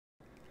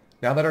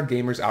Now that our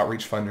Gamers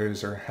Outreach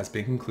fundraiser has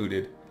been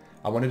concluded,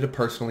 I wanted to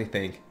personally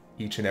thank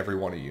each and every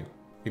one of you.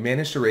 We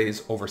managed to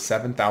raise over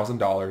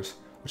 $7,000,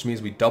 which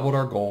means we doubled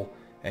our goal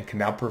and can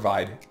now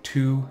provide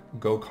 2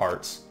 Go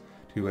Karts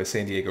to a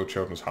San Diego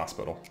Children's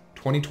Hospital.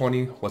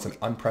 2020 was an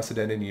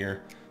unprecedented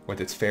year with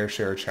its fair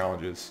share of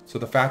challenges. So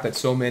the fact that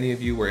so many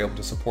of you were able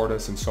to support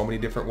us in so many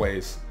different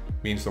ways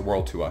means the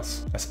world to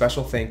us. A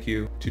special thank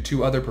you to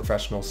 2 other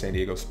professional San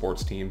Diego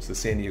sports teams, the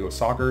San Diego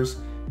Soggers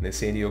and the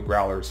San Diego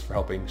Growlers, for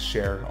helping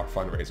share our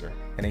fundraiser.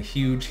 And a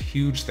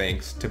huge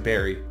thanks to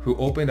Barry, who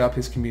opened up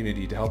his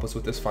community to help us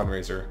with this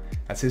fundraiser,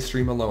 as his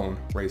stream alone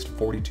raised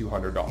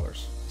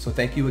 $4,200. So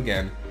thank you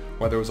again.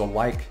 Whether it was a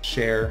like,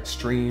 share,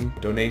 stream,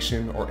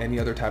 donation, or any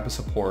other type of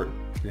support,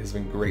 it has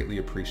been greatly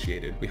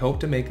appreciated. We hope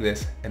to make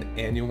this an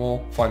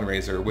annual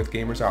fundraiser with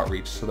Gamers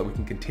Outreach so that we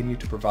can continue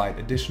to provide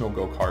additional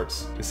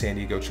go-karts to San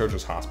Diego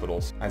Children's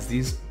Hospitals, as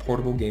these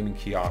portable gaming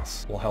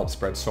kiosks will help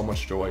spread so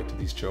much joy to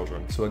these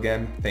children. So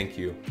again, thank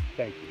you.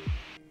 Thank you.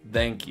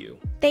 Thank you.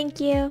 Thank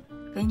you.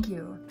 Thank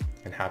you.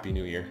 And Happy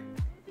New Year.